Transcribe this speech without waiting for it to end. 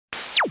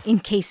in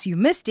case you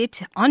missed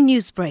it on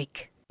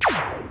Newsbreak.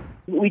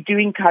 We do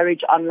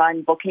encourage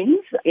online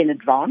bookings in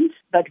advance,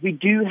 but we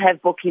do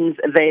have bookings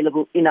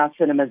available in our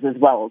cinemas as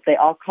well. They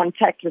are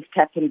contactless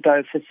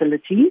tap-and-go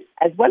facilities,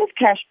 as well as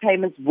cash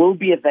payments will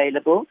be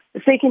available.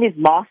 The second is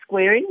mask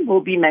wearing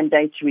will be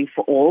mandatory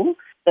for all.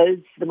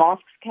 The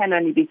masks can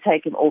only be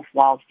taken off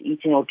whilst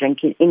eating or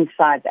drinking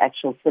inside the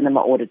actual cinema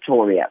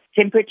auditorium.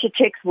 Temperature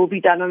checks will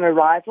be done on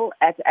arrival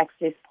at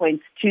access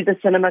points to the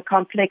cinema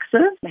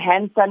complexes.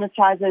 Hand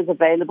sanitizer is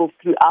available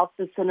throughout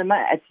the cinema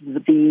at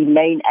the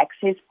main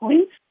access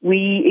points.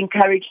 We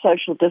encourage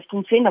social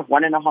distancing of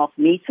 1.5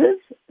 meters.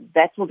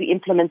 That will be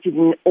implemented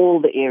in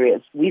all the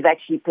areas. We've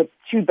actually put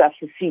 2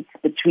 buffer seats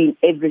between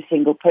every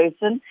single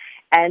person,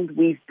 and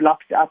we've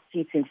blocked up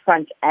seats in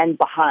front and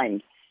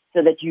behind,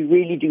 so that you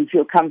really do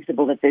feel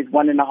comfortable that there's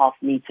 1.5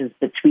 meters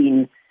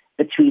between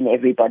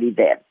everybody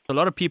there. A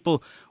lot of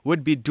people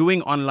would be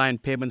doing online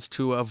payments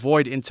to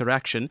avoid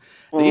interaction.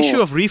 The issue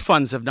of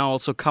refunds have now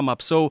also come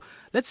up. So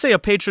let's say a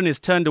patron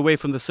is turned away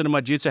from the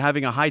cinema due to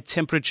having a high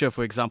temperature,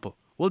 for example.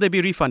 Will they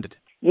be refunded?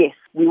 Yes,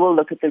 we will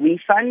look at the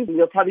refund.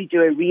 We'll probably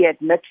do a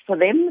readmit for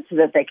them so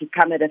that they could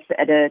come at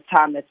a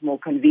time that's more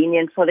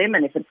convenient for them.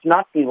 And if it's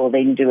not, we will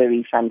then do a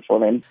refund for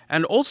them.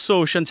 And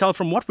also, Chantelle,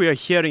 from what we are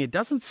hearing, it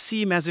doesn't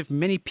seem as if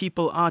many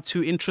people are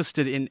too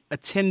interested in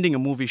attending a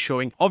movie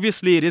showing.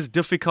 Obviously, it is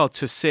difficult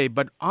to say,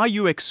 but are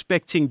you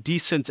expecting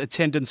decent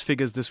attendance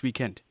figures this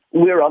weekend?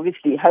 We're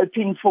obviously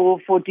hoping for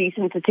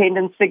decent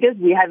attendance figures.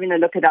 We're having a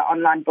look at our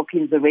online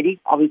bookings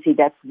already. Obviously,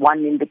 that's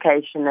one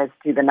indication as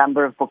to the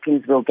number of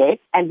bookings we'll get.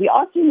 And we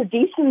are seeing a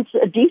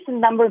decent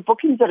number of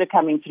bookings that are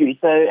coming through.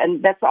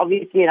 And that's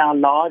obviously in our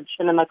large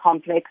cinema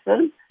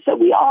complexes. So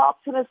we are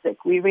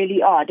optimistic. We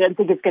really are. I don't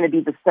think it's going to be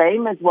the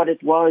same as what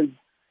it was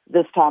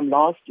this time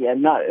last year.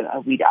 No,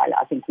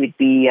 I think we'd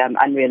be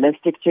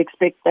unrealistic to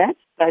expect that.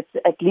 But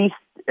at least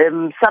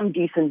some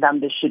decent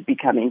numbers should be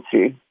coming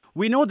through.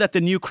 We know that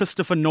the new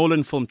Christopher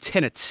Nolan film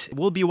Tenet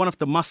will be one of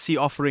the must-see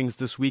offerings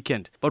this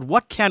weekend. But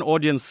what can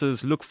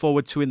audiences look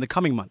forward to in the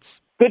coming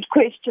months? Good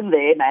question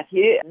there,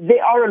 Matthew.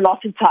 There are a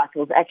lot of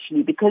titles,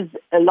 actually, because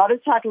a lot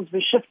of titles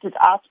were shifted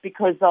out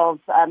because of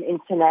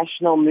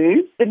international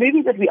moves. The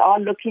movie that we are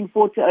looking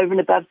forward to over and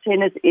above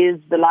Tenet is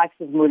the likes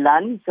of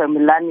Mulan. So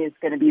Mulan is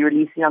going to be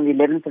releasing on the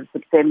 11th of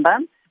September.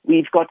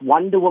 We've got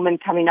Wonder Woman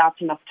coming out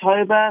in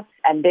October,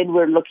 and then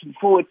we're looking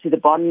forward to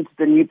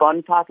the new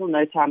Bond title,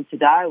 No Time to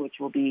Die, which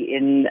will be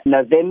in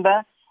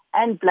November,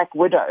 and Black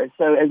Widow,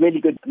 so a really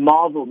good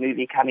Marvel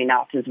movie coming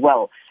out as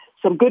well.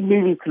 Some good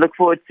movies to look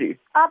forward to.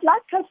 I'd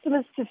like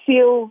customers to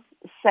feel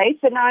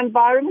safe in our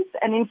environments,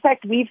 and in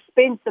fact, we've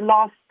spent the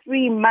last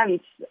 3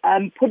 months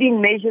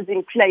putting measures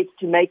in place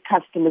to make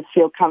customers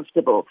feel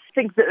comfortable. I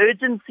think the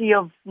urgency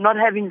of not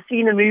having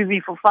seen a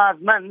movie for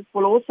 5 months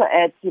will also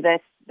add to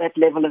that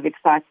level of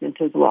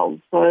excitement as well.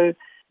 So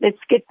let's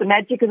get the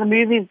magic of the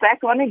movies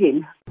back on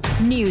again.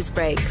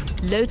 Newsbreak,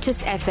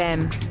 Lotus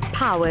FM,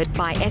 powered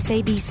by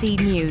SABC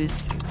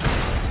News.